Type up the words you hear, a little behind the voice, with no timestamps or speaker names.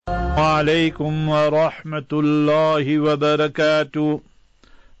عليكم ورحمة الله وبركاته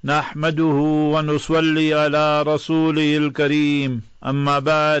نحمده ونصلي على رسوله الكريم أما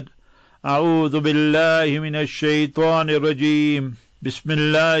بعد أعوذ بالله من الشيطان الرجيم بسم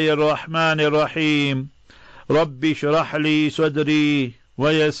الله الرحمن الرحيم رب اشرح لي صدري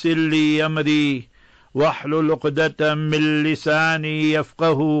ويسر لي أمري واحلل عقدة من لساني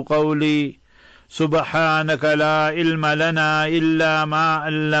يفقه قولي سبحانك لا علم لنا إلا ما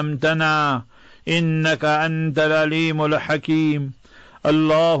علمتنا إنك أنت العليم الحكيم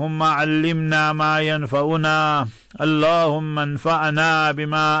اللهم علمنا ما ينفعنا اللهم انفعنا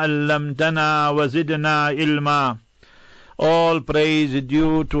بما علمتنا وزدنا علما. All praise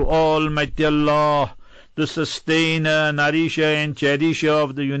due to Almighty Allah, the sustainer, nourisher and cherisher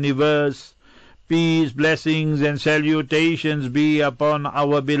of the universe. Peace, blessings and salutations be upon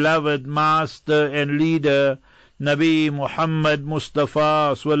our beloved master and leader, Nabi Muhammad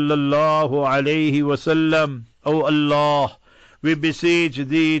Mustafa sallallahu alayhi wasallam. O Allah, we beseech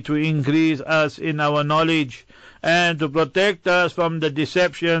Thee to increase us in our knowledge and to protect us from the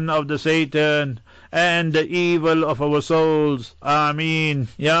deception of the Satan and the evil of our souls. Ameen.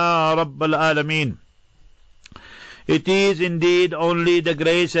 Ya Rabbal Alameen. It is indeed only the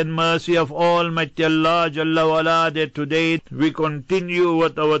grace and mercy of Almighty Allah Jalla wa'ala that today we continue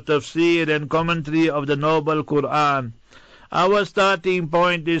with our tafsir and commentary of the Noble Quran. Our starting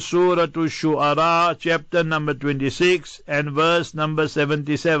point is Surah Shuara, chapter number 26 and verse number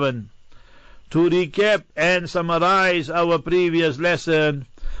 77. To recap and summarize our previous lesson,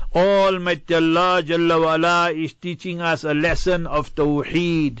 Almighty Allah Jalla wa'ala is teaching us a lesson of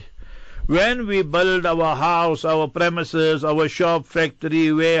Tawheed. When we build our house, our premises, our shop,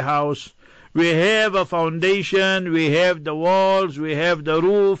 factory, warehouse, we have a foundation, we have the walls, we have the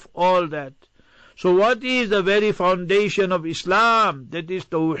roof, all that. So what is the very foundation of Islam? That is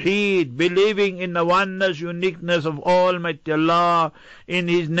Tawheed, believing in the oneness, uniqueness of Almighty Allah, in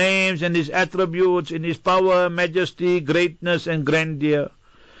His names and His attributes, in His power, majesty, greatness and grandeur.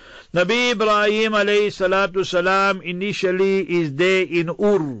 Nabi Ibrahim alayhi salatu salam initially is there in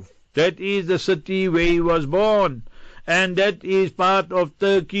Ur. That is the city where he was born, and that is part of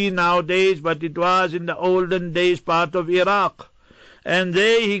Turkey nowadays, but it was in the olden days part of Iraq. And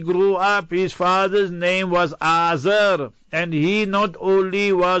there he grew up. His father's name was Azar, and he not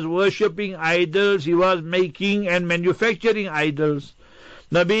only was worshipping idols, he was making and manufacturing idols.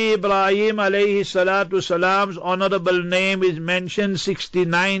 Nabi Ibrahim alayhi salatu salam's honorable name is mentioned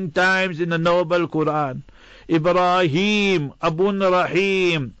 69 times in the Noble Quran. Ibrahim, Abun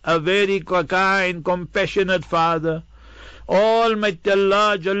Rahim, a very kind, compassionate father. Almighty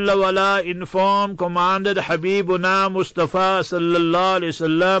Allah Jalla wa'ala informed, commanded Habibuna Mustafa sallallahu alayhi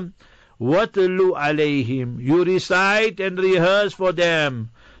wasallam, Watlu alayhim, you recite and rehearse for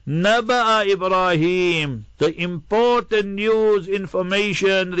them, Naba'a Ibrahim, the important news,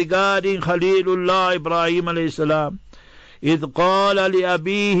 information regarding Khalilullah Ibrahim alayhi salam. إذ قال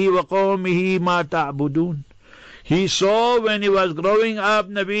لأبيه وقومه ما تعبدون. He saw when he was growing up,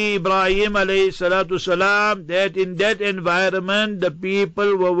 Nabi Ibrahim alayhi salatu salam, that in that environment the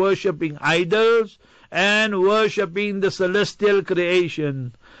people were worshipping idols and worshipping the celestial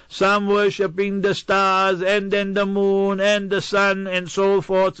creation. Some worshipping the stars and then the moon and the sun and so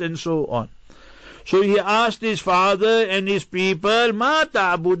forth and so on. So he asked his father and his people, Ma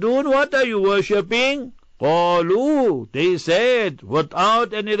ta'budun, what are you worshipping? Qalu, they said,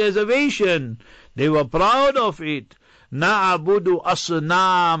 without any reservation. They were proud of it. Na'abudu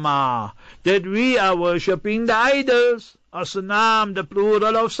asnama, that we are worshipping the idols. Asnam, the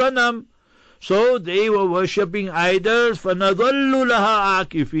plural of sanam. So they were worshipping idols. فَنَظَلُّ لَهَا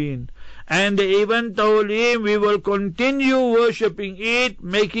عَاكِفِينَ. And they even told him, we will continue worshipping it,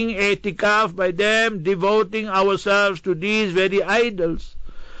 making i'tikaf by them, devoting ourselves to these very idols.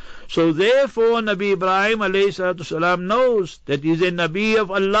 So therefore Nabi Ibrahim alayhi knows that he is a Nabi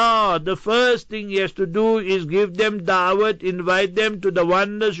of Allah. The first thing he has to do is give them da'wat, invite them to the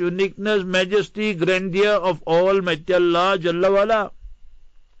oneness, uniqueness, majesty, grandeur of Almighty Allah Jalla wa'ala.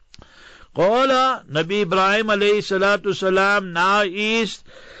 Qala, Nabi Ibrahim alayhi now is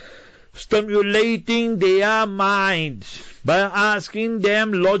stimulating their minds by asking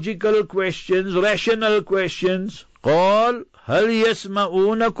them logical questions, rational questions. Qal, hal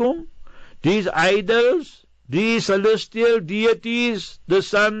yasma'unakum? These idols, these celestial deities, the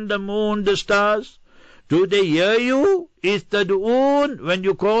sun, the moon, the stars, do they hear you? Istad'un, when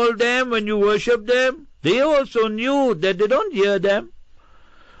you call them, when you worship them? They also knew that they don't hear them.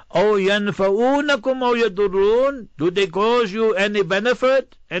 Aw yanfa'unakum aw yadurrun, do they cause you any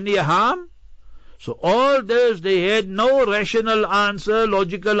benefit, any harm? So all this, they had no rational answer,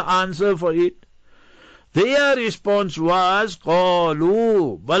 logical answer for it. Their response was,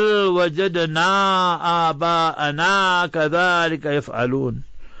 قَالُوا بَلْ وَجَدْنَا آبَاءَنَا كَذَلِكَ يَفْعَلُونَ.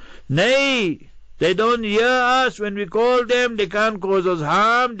 Nay, they don't hear us when we call them. They can't cause us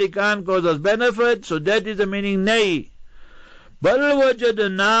harm. They can't cause us benefit. So that is the meaning, nay. بَلْ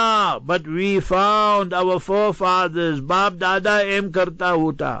وَجَدْنَا, but we found our forefathers, Baap Dada em karta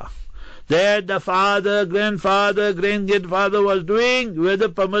huta, that the father, grandfather, great-grandfather was doing, whether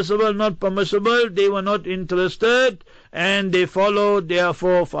permissible, not permissible, they were not interested, and they followed their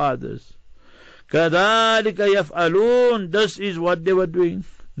forefathers. كَذَلِكَ يَفْعَلُونَ, this is what they were doing.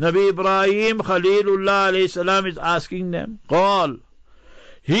 Nabi Ibrahim Khalilullah alayhi salam is asking them, قال,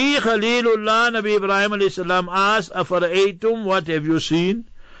 he Khalilullah, Nabi Ibrahim alayhi salam asked, أَفَرَأَيْتُمْ, what have you seen?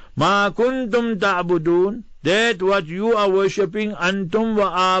 مَا كُنْتُمْ تَعْبُدُونَ, that what you are worshipping, antum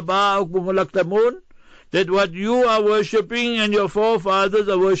wa aba'ukum al-aqdamun, that what you are worshipping and your forefathers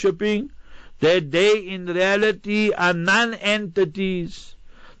are worshipping, that they in reality are non-entities.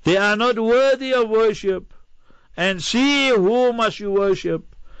 They are not worthy of worship. And see who must you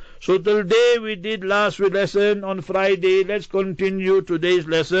worship. So till day we did last lesson on Friday. Let's continue today's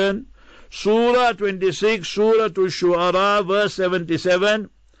lesson. Surah 26, Surah Shuara, verse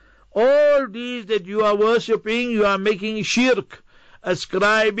 77. All these that you are worshipping, you are making shirk,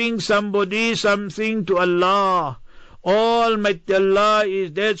 ascribing somebody, something to Allah. Almighty Allah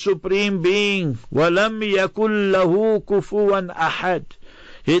is that supreme being. وَلَمْ يَكُلْ لَهُ كُفُوًا أَحَدٍ.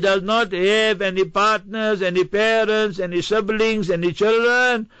 He does not have any partners, any parents, any siblings, any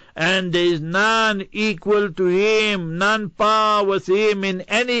children, and there is none equal to him, none par with him in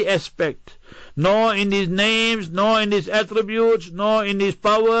any aspect, nor in his names, nor in his attributes, nor in his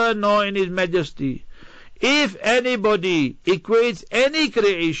power, nor in his majesty. If anybody equates any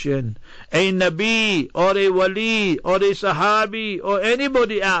creation, a Nabi or a Wali or a Sahabi or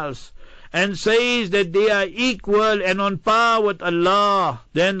anybody else, and says that they are equal and on par with Allah,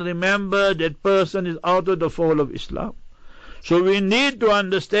 then remember that person is out of the fold of Islam. So we need to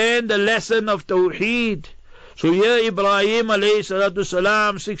understand the lesson of Tawheed. So here Ibrahim alayhi salatu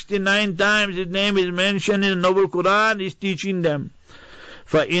salam, 69 times his name is mentioned in the Noble Quran, is teaching them.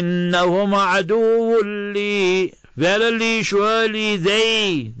 فَإِنَّهُمْ عَدُوٌّ لِي, verily, surely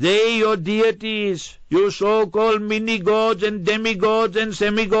they your deities, your so-called mini-gods and demigods and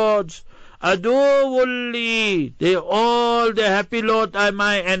semi-gods, عَدُوٌّ لِي, they all, the happy Lord, are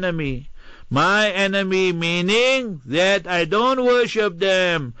my enemy. My enemy meaning that I don't worship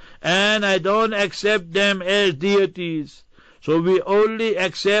them and I don't accept them as deities. So we only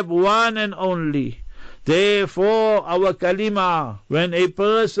accept one and only. Therefore, our kalima, when a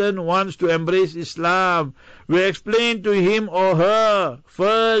person wants to embrace Islam, we explain to him or her,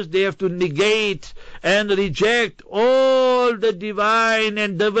 first they have to negate and reject all the divine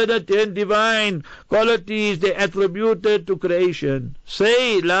and divinity and divine qualities they attributed to creation.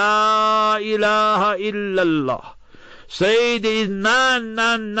 Say, La ilaha illallah. Say, there is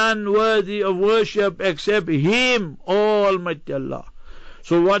none worthy of worship except Him, Almighty Allah.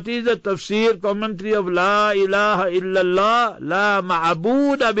 So what is the tafsir commentary of La ilaha illallah? La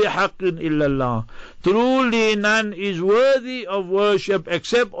ma'abuda bihaqqin illallah. Truly none is worthy of worship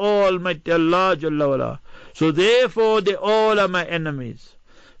except Almighty Allah Jalla wala. So therefore they all are my enemies.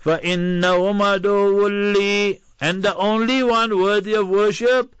 فَإِنَّهُمْ عَدُوٌّ لِي, and the only one worthy of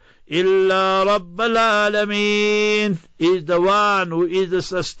worship, إِلَّا رَبَّ الْعَالَمِينَ, is the one who is the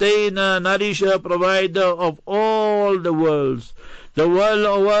sustainer, nourisher, provider of all the worlds. The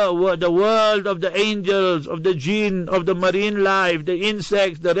world of the angels, of the jinn, of the marine life, the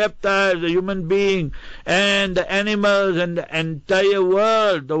insects, the reptiles, the human being, and the animals, and the entire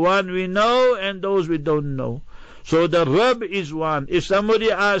world, the one we know and those we don't know. So the Rabb is one. If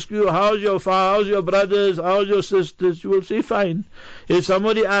somebody asks you, how's your father, how's your brothers, how's your sisters, you will say fine. If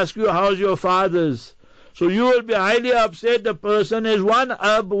somebody asks you, how's your fathers, so you will be highly upset. The person has one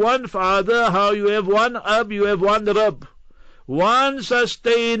Ab, one father. How you have one Ab, you have one Rabb. One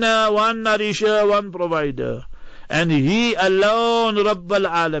sustainer, one nourisher, one provider. And He alone, Rabbal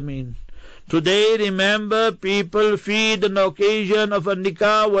Alameen. Today, remember, people feed on the occasion of a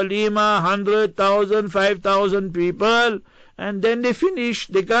nikah, walima, 100,000, 5,000 people, and then they finish.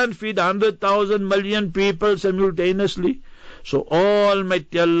 They can't feed 100,000 million people simultaneously. So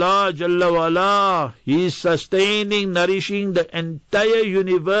Almighty Allah Jalla wala, He is sustaining, nourishing the entire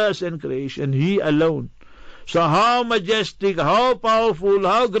universe and creation. He alone. So how majestic, how powerful,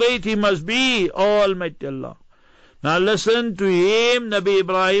 how great He must be, Almighty Allah. Now listen to him, Nabi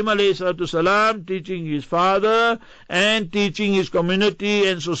Ibrahim alayhi salatu salam, teaching his father and teaching his community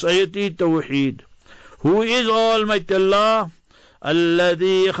and society Tawheed. Who is Almighty Allah?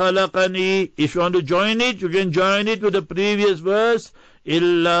 Alladhi khalaqani. If you want to join it, you can join it with the previous verse.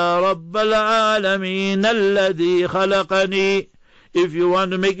 Illa Rabbal Alameen Alladhi khalaqani. If you want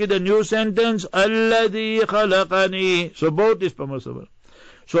to make it a new sentence, Alladhi khalaqani. So both is permissible.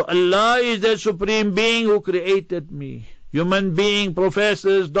 So Allah is the supreme being who created me. Human being,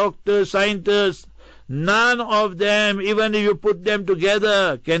 professors, doctors, scientists, none of them, even if you put them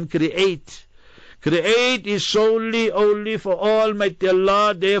together, can create. Create is solely only for Almighty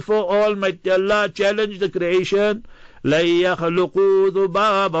Allah. Therefore Almighty Allah challenged the creation. لَن يَخْلُقُوا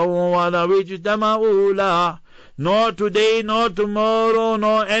ذُبَابًا وَلَوِ اجْتَمَعُوا لَهُ. Nor today, nor tomorrow,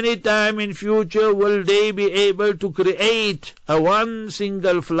 nor any time in future will they be able to create a one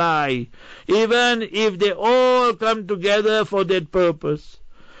single fly, even if they all come together for that purpose.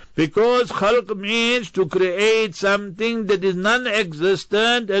 Because khalq means to create something that is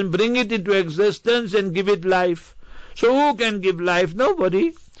non-existent and bring it into existence and give it life. So who can give life?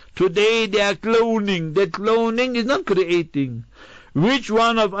 Nobody. Today they are cloning. That cloning is not creating. Which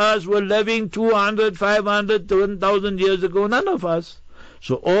one of us were living 200, 500, 1,000 years ago? None of us.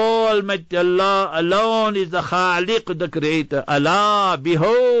 So Almighty Allah alone is the Khaliq, the creator. Allah,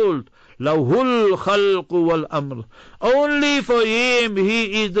 behold, Lahul Khalqu wal Amr. Only for Him,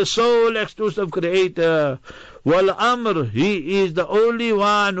 He is the sole exclusive creator. Wal Amr, He is the only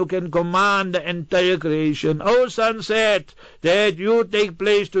one who can command the entire creation. O sunset, that you take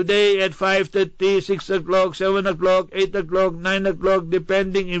place today at 5:30, 6 o'clock, 7 o'clock, 8 o'clock, 9 o'clock,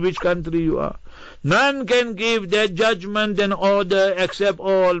 depending in which country you are. None can give that judgment and order except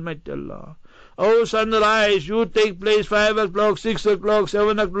Almighty Allah. O sunrise, you take place 5 o'clock, 6 o'clock,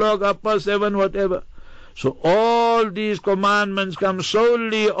 7 o'clock, up past 7, whatever. So all these commandments come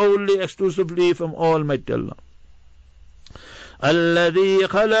solely, only, exclusively from Almighty Allah. الَّذِي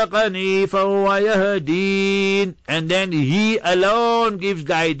خَلَقَنِي فَهُوَ يَهْدِينِ. And then He alone gives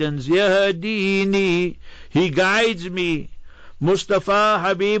guidance. يَهْدِينِ. He guides me. Mustafa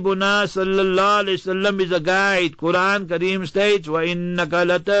Habibuna sallallahu alayhi wasallam is a guide. Quran Kareem states, وَإِنَّكَ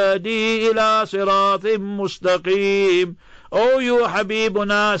لَتَهْدِي إِلَى صِرَاطٍ مُسْتَقِيمٍ. O you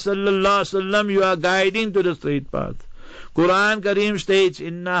Habibuna sallallahu alayhi wasallam, you are guiding to the straight path. Quran Kareem states,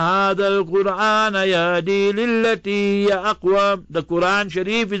 إِنَّ هَذَا الْقُرْآنَ يَهْدِي لِلَّتِي هِيَ أَقْوَمُ. The Quran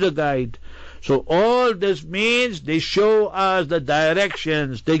Sharif is a guide. So all this means they show us the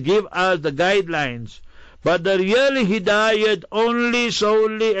directions, they give us the guidelines. But the real hidayat only,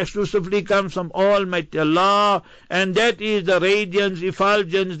 solely, exclusively comes from Almighty Allah, and that is the radiance,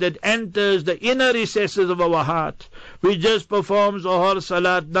 effulgence that enters the inner recesses of our heart. We just performed Zohar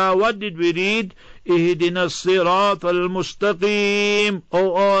Salat. Now what did we read? Ihdina as-sirat al-mustaqim.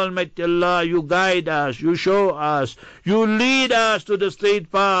 O Almighty Allah, you guide us, you show us, you lead us to the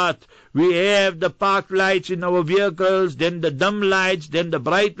straight path. We have the park lights in our vehicles, then the dim lights, then the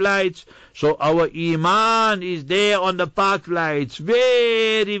bright lights. So our iman is there on the park lights,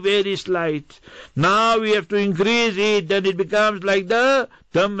 very, very slight. Now we have to increase it, then it becomes like the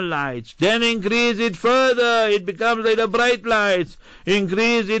dim lights. Then increase it further, it becomes like the bright lights.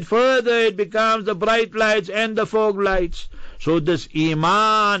 Increase it further, it becomes the bright lights and the fog lights. So this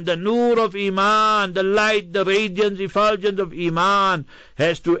Iman, the Nur of Iman, the light, the radiance, effulgence of Iman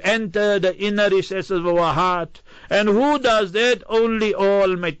has to enter the inner recesses of our heart. And who does that? Only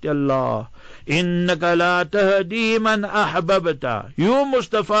Almighty Allah. إِنَّكَ لَا تَهْدِي مَنْ أَحْبَبْتَ. You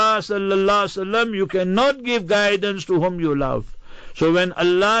Mustafa sallallahu alaihi wasallam, you cannot give guidance to whom you love. So when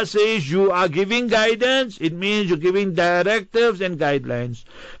Allah says you are giving guidance, it means you're giving directives and guidelines.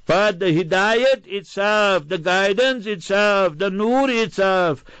 But the hidayat itself, the guidance itself, the nur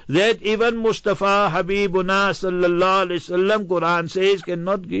itself, that even Mustafa Habibuna sallallahu alayhi wasallam, Quran says,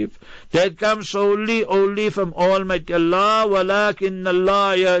 cannot give. That comes solely only from Almighty Allah. وَلَكِنَّ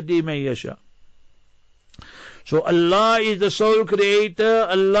اللَّهَ يَهْدِي مَن يَشَاءُ. So Allah is the sole creator.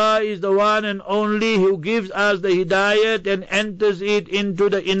 Allah is the one and only who gives us the hidayat and enters it into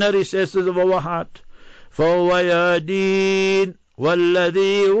the inner recesses of our heart. فَهُوَ يَهْدِينِ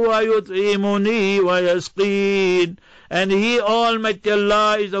وَالَّذِي هُوَ يُطْعِمُنِي وَيَسْقِينِ. And He, Almighty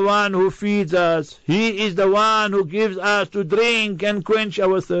Allah, is the one who feeds us. He is the one who gives us to drink and quench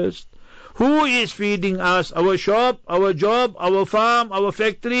our thirst. Who is feeding us? Our shop, our job, our farm, our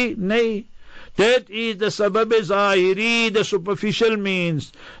factory? Nay. That is the sabab zahiri, the superficial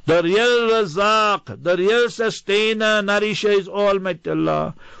means. The real razaq, the real sustainer, nourisher is Almighty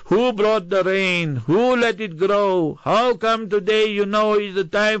Allah. Who brought the rain? Who let it grow? How come today you know is the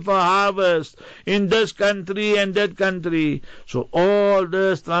time for harvest in this country and that country? So all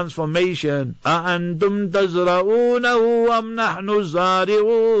this transformation. أَأَنْتُمْ تَزْرَعُونَهُ أَمْ نَحْنُ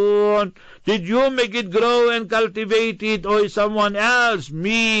الزَّارِعُونَ. Did you make it grow and cultivate it, or is someone else?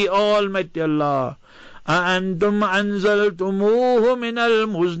 Me, Almighty Allah. أَأَنْتُمْ أَنزَلْتُمُوهُ مِنَ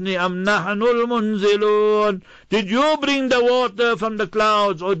الْمُزْنِ أَمْ نَحْنُ الْمُنزِلُونَ? Did you bring the water from the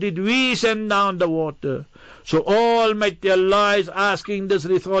clouds, or did we send down the water? So Almighty Allah is asking these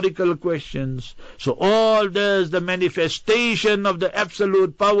rhetorical questions. So all this, the manifestation of the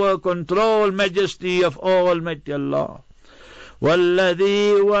absolute power, control, majesty of Almighty Allah.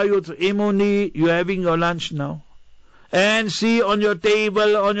 وَالَّذِي وَيُطْعِمُنِي. You're having your lunch now. And see on your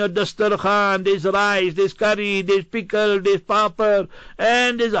table, on your dastarkhan, there's rice, there's curry, there's pickle, there's papad,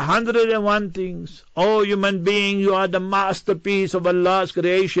 and there's 101 things. Oh, human being, you are the masterpiece of Allah's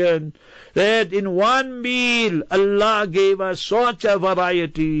creation. That in one meal, Allah gave us such a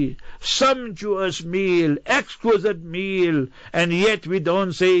variety, sumptuous meal, exquisite meal, and yet we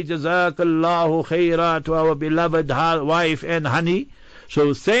don't say Jazakallahu khaira to our beloved wife and honey.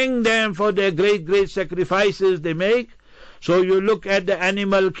 So thank them for their great, great sacrifices they make. So you look at the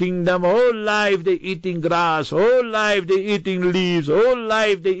animal kingdom, whole life they eating grass, whole life they eating leaves, whole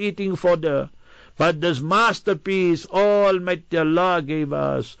life they eating fodder. But this masterpiece, Almighty Allah gave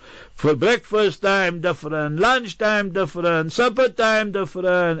us. For breakfast time different, lunch time different, supper time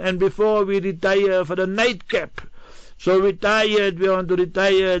different, and before we retire for the nightcap. So we tired, we want to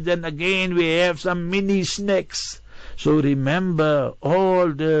retire, then again we have some mini snacks. So remember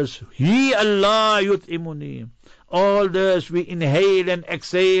all this. He Allah yut'imuni. All this we inhale and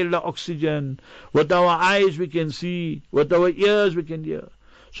exhale the oxygen. With our eyes we can see, with our ears we can hear.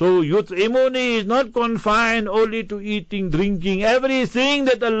 So yut'imuni is not confined only to eating, drinking, everything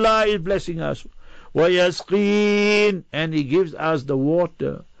that Allah is blessing us. وَيَسْقِينَ. And He gives us the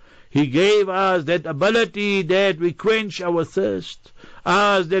water. He gave us that ability that we quench our thirst.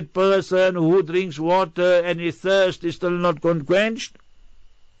 As that person who drinks water and his thirst is still not quenched.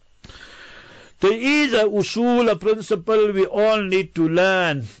 There is a usul, a principle we all need to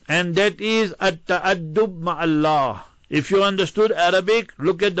learn, and that is at-ta'addub ma'allah. If you understood Arabic,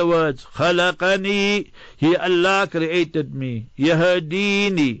 look at the words. Khalaqani, He Allah created me.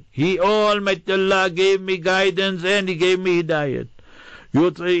 Yahdini, He Almighty Allah gave me guidance and He gave me hidayat.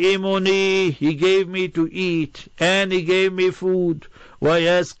 Yut'imuni, He gave me to eat and He gave me food.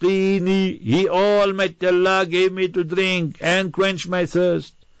 Wayasqini, He Almighty Allah gave me to drink and quench my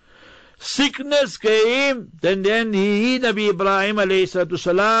thirst. Sickness came, then he, Nabi Ibrahim alayhi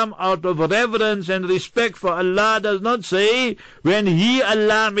salam, out of reverence and respect for Allah, does not say, when He,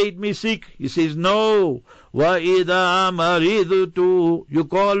 Allah, made me sick. He says, no. وَإِذَا مَرِضْتُ. You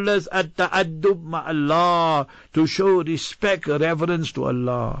call this at-ta'addub ma'allah, to show respect, reverence to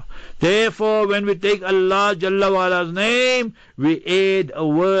Allah. Therefore, when we take Allah Jalla wa'ala's name, we add a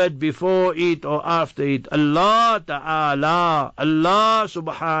word before it or after it. Allah Ta'ala, Allah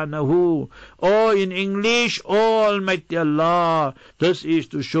Subhanahu. Or in English, Almighty Allah. This is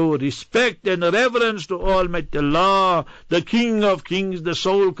to show respect and reverence to Almighty Allah, the King of Kings, the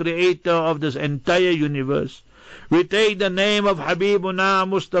sole creator of this entire universe. We take the name of Habibuna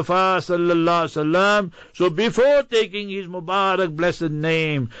Mustafa sallallahu alaihi wasallam. So before taking his Mubarak blessed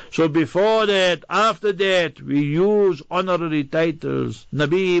name, so before that, after that, we use honorary titles.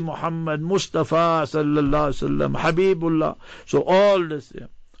 Nabi Muhammad Mustafa sallallahu alaihi wasallam, Habibullah. So all this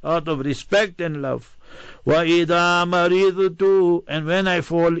out of respect and love. وَإِذَا مَرِضْتُ. And when I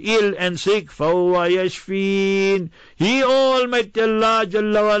fall ill and sick, فَهُوَ يَشْفِينَ. He Almighty Allah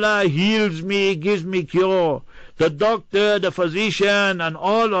Jalla wa'ala heals me, gives me cure. The doctor, the physician, and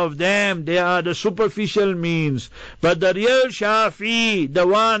all of them, they are the superficial means. But the real Shafi, the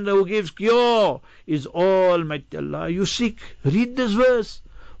one who gives cure, is Almighty Allah. You sick? Read this verse.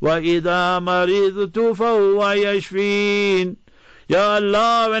 وَإِذَا مَرِضْتُ فَهُوَ يَشْفِينَ. Ya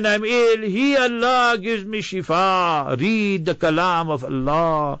Allah, when I'm ill, He Allah gives me shifa. Read the kalam of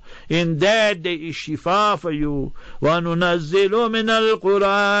Allah. In that there is shifa for you. وَنُنَزِّلُ مِنَ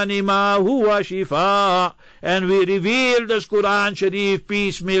الْقُرْآنِ مَا هُوَ شِفَاء. And we reveal this Quran Sharif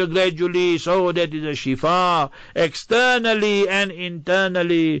piecemeal gradually, so that it is a shifa, externally and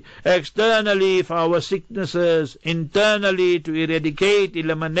internally. Externally for our sicknesses, internally to eradicate,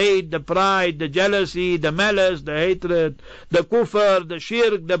 eliminate the pride, the jealousy, the malice, the hatred, the kufr, the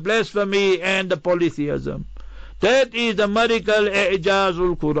shirk, the blasphemy, and the polytheism. That is the miracle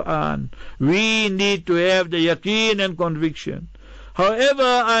Ijazul Quran. We need to have the yaqeen and conviction. However,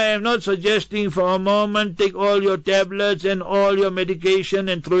 I am not suggesting for a moment take all your tablets and all your medication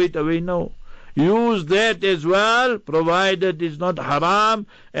and throw it away. No. Use that as well, provided it's not haram.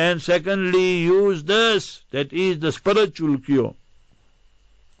 And secondly, use this, that is the spiritual cure.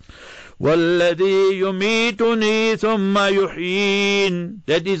 وَالَّذِي يُمِيتُنِي ثُمَّ يُحْيِينِ.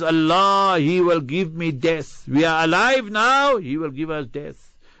 That is Allah, He will give me death. We are alive now, He will give us death.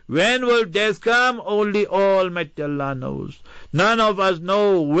 When will death come? Only Almighty Allah knows. None of us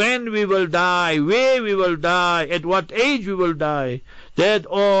know when we will die, where we will die, at what age we will die. That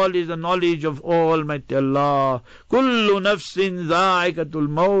all is the knowledge of Almighty Allah. Kullu nafsin dha'iqatul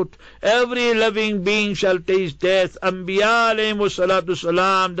maut. Every living being shall taste death. Anbiya alayhimu salatu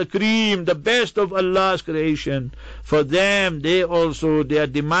salam, the cream, the best of Allah's creation. For them, they also, their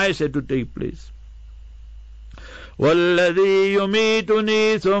demise had to take place. وَالَّذِي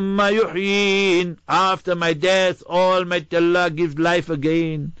يُمِيتُنِي ثُمَّ يُحْيِينِ. After my death, Almighty Allah gives life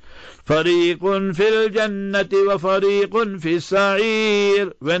again. فَرِيقٌ فِي الْجَنَّةِ وَفَرِيقٌ فِي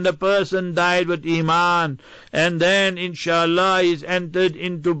السَّعِيرِ. When the person died with Iman, and then inshallah is entered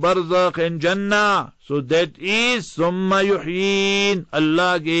into Barzakh and Jannah. So that is ثُمَّ يُحْيِينَ.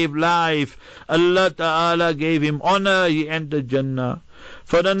 Allah gave life. Allah Ta'ala gave him honor. He entered Jannah.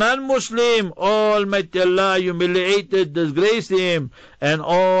 For the non-Muslim, Almighty Allah humiliated, disgraced him, and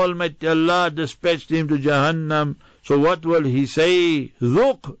Almighty Allah dispatched him to Jahannam. So what will he say?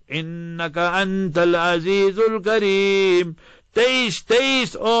 ذُقْ إِنَّكَ أَنْتَ الْعَزِيزُ الْكَرِيمُ.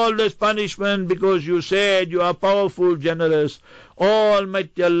 Taste all this punishment because you said you are powerful, generous.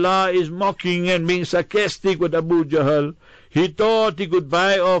 Almighty Allah is mocking and being sarcastic with Abu Jahl. He thought he could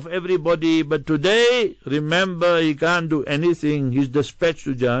buy off everybody, but today, remember, he can't do anything. He's dispatched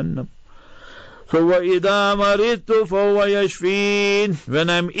to Jahannam. So وَإِذَا مَرِضْتُ فَهُوَ يَشْفِينِ. When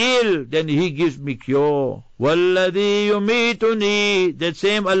I'm ill, then He gives me cure. وَالَّذِي يُمِيتُنِي. That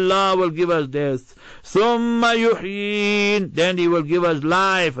same Allah will give us death. ثُمَّ يُحْيِينَ. Then He will give us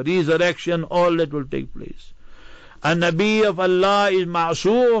life, resurrection, all that will take place. A Nabi of Allah is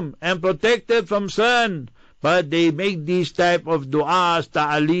ma'soom and protected from sin. But they make these type of du'as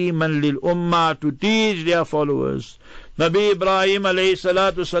ta'aliman lil ummah, to teach their followers. Nabi Ibrahim alayhi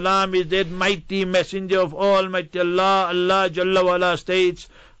salatu salam is that mighty messenger of Almighty Allah. Allah Jalla wa'ala states,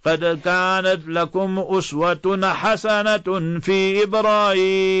 قَدْ كَانَتْ لَكُمْ أُسْوَةٌ حَسَنَةٌ فِي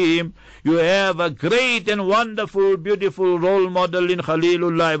إِبْرَاهِيمَ. You have a great and wonderful, beautiful role model in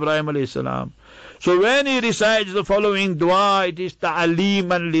Khalilullah Ibrahim alayhi salam. So when he recites the following dua, it is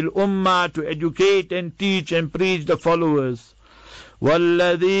ta'aliman lil ummah, to educate and teach and preach the followers.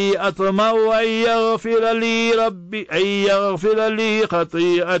 وَالَّذِي أَطْمَعُ أَن يَغْفِرَ لِي رَبِّي أَن يَغْفِرَ لِي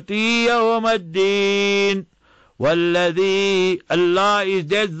خَطِيئَتِي يَوْمَ الدِّينِ. وَالَّذِي, Allah is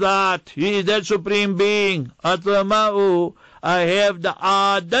that Zat, He is that Supreme Being. أَطْمَعُ, I have the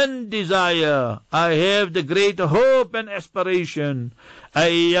ardent desire, I have the great hope and aspiration.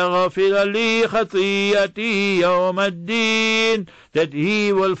 أَن يَغْفِرَ لِي خَطِيئَتِي يَوْمَ الدِّينِ. That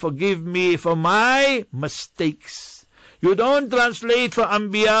He will forgive me for my mistakes. You don't translate for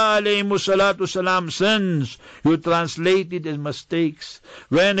Anbiya alayhimu salatu salam sins. You translate it as mistakes.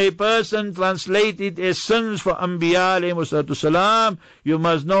 When a person translates it as sins for Anbiya alayhimu salatu salam, you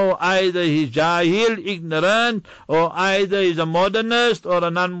must know either he's jahil, ignorant, or either he's a modernist or a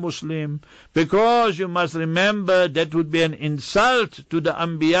non-Muslim. Because you must remember that would be an insult to the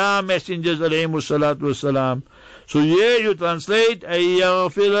Anbiya messengers alayhimu salatu salam. So here you translate,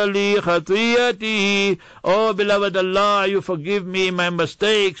 أَيَّغْفِرَ لِي خَطِيَّتِي. Oh beloved Allah, you forgive me my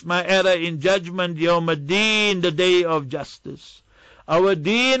mistakes, my error in judgment, Yawm ad-Din, the day of justice. Our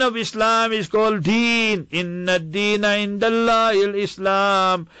deen of Islam is called deen. Inna ad-deena indallahi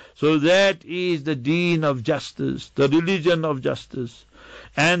al-Islam. So that is the deen of justice, the religion of justice.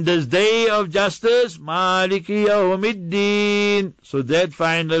 And this day of justice, Maliki Yawmiddin. So that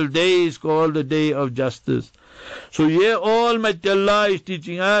final day is called the day of justice. So here Almighty Allah is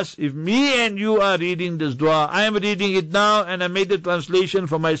teaching us, if me and you are reading this dua, I am reading it now and I made the translation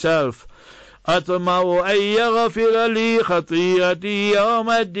for myself. أَطْمَعُ أَن يَغْفِرَ لِي خَطِيئَتِي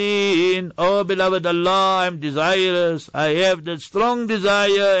يَوْمَ الدِّينِ. Oh beloved Allah, I am desirous, I have that strong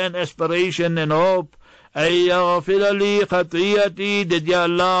desire and aspiration and hope. أَن يَغْفِرَ لِي خَطِيئَتِي. That Ya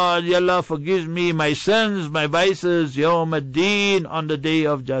Allah forgives me my sins, my vices, يَوْمَ الدِّينِ, on the day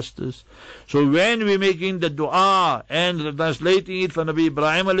of justice. So when we're making the dua and translating it for Nabi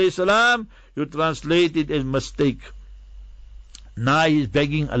Ibrahim alayhi salam, you translate it as mistake. Now he's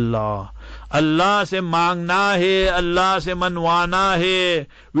begging Allah. Allah se mangna hai, Allah se manwana hai.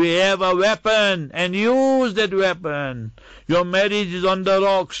 We have a weapon and use that weapon. Your marriage is on the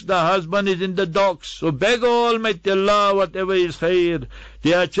rocks, the husband is in the docks. So beg Almighty Allah whatever is khair.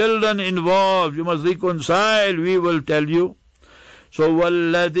 There are children involved, you must reconcile, we will tell you. So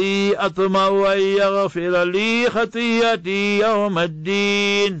وَالَّذِي أَطْمَعُ أَن يَغْفِرَ لِي خَطِيئَتِي يَوْمَ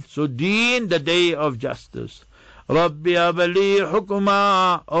الدِّينِ. So deen, the day of justice. Rabbi abali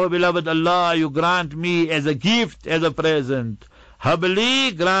hukma. Oh beloved Allah, you grant me as a gift, as a present.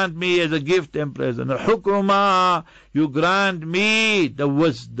 Habli, grant me as a gift and present. Hukma, you grant me the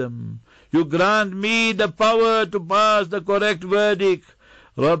wisdom. You grant me the power to pass the correct verdict.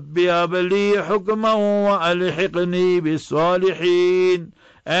 Rabbi abali hukma wa alhiqni bis salihin.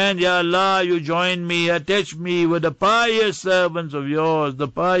 And Ya Allah, you join me, attach me with the pious servants of yours, the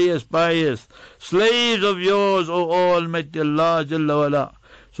pious slaves of yours, O Almighty Allah Jalla wala.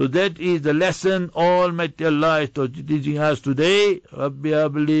 So that is the lesson Almighty Allah is teaching us today. Rabbi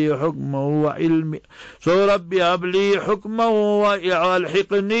abli hukmahu wa ilmi. So Rabbi abli hukmahu wa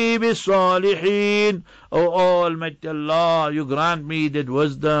alhiqni bis salihin. O Almighty Allah, you grant me that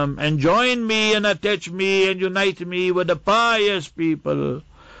wisdom and join me and attach me and unite me with the pious people.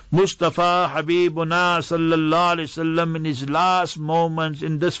 Mustafa Habibuna sallallahu alaihi wasallam in his last moments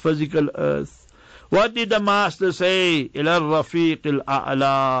in this physical earth. What did the Master say? Ila Rafiq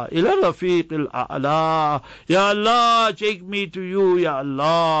al-A'la. Ila Rafiq al-A'la. Ya Allah, take me to you, Ya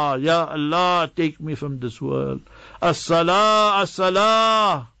Allah. Ya Allah, take me from this world. As-salah,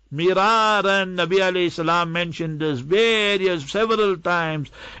 as-salah. Miraran, Nabi alayhi salam mentioned this several times,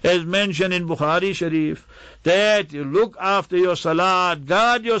 as mentioned in Bukhari Sharif, that you look after your salat,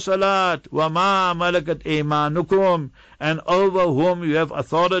 guard your salat, wama malakat imanukum, and over whom you have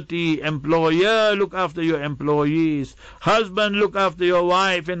authority. Employer, look after your employees. Husband, look after your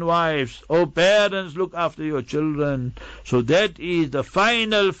wife and wives. O parents, look after your children. So that is the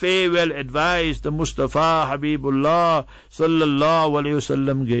final farewell advice the Mustafa Habibullah sallallahu alayhi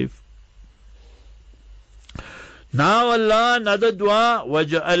wasallam gave. Now Allah, another dua,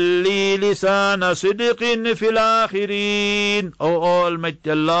 وَجَعَلْ لِي لِسَانَ صِدْقٍ فِي الْآخِرِينَ. O Almighty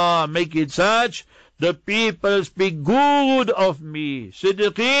Allah, make it such the people speak good of me.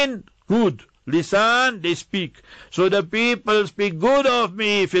 Sidqin, good. Lisan, they speak. So the people speak good of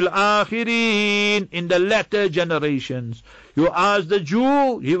me, fil akhirin, in the latter generations. You ask the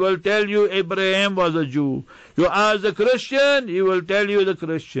Jew, he will tell you Abraham was a Jew. You ask the Christian, he will tell you the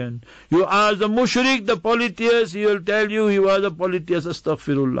Christian. You ask the mushrik, the polytheist, he will tell you he was a polytheist.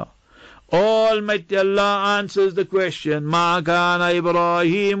 Astaghfirullah. Almighty Allah answers the question, Ma kana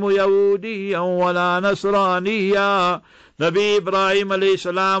Ibrahimu Yahudiyan wala Nasraniya. Nabi Ibrahim alayhi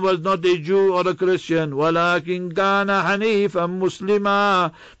salam was not a Jew or a Christian. Walakin kana Hanifan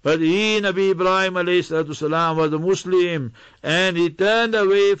Muslima. But he, Nabi Ibrahim alayhi salam, was a Muslim. And he turned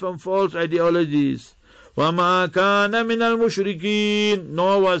away from false ideologies. وَمَا كَانَ مِنَ الْمُشْرِكِينَ.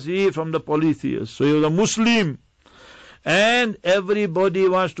 Nor was he from the polytheists. So he was a Muslim. And everybody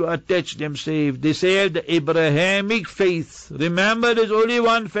wants to attach themselves. They say the Abrahamic faith. Remember, there's only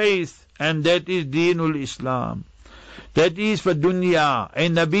one faith, and that is Deenul Islam. That is for dunya.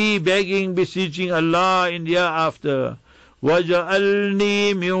 And Nabi begging, beseeching Allah in the hereafter.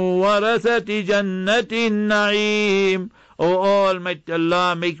 وَجَعَلْنِي مِنْ وَرَثَةِ جَنَّةِ النَّعِيمِ. O Almighty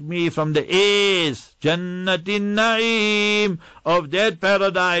Allah, make me from the heirs, Jannatin Na'im, of that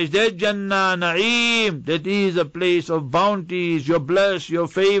paradise, that Jannah Na'im, that is a place of bounties, your bless, your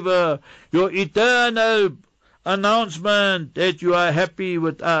favor, your eternal announcement that you are happy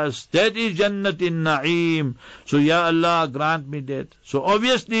with us. That is Jannatin Na'im. So Ya Allah, grant me that. So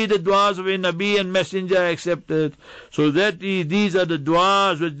obviously the du'as of a Nabi and Messenger are accepted. So that is, these are the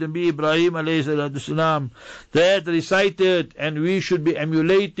du'as which Nabi Ibrahim alayhi salam that recited, and we should be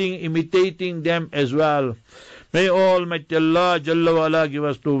emulating, imitating them as well. May Almighty Allah Jalla wa ala give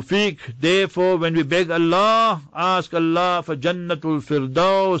us tawfiq. Therefore, when we beg Allah, ask Allah for Jannatul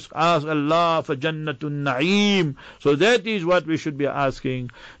Firdaus, ask Allah for Jannatul Na'im. So that is what we should be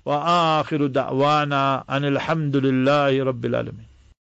asking. Wa akhiru da'wana anil hamdulillahi rabbil alamin.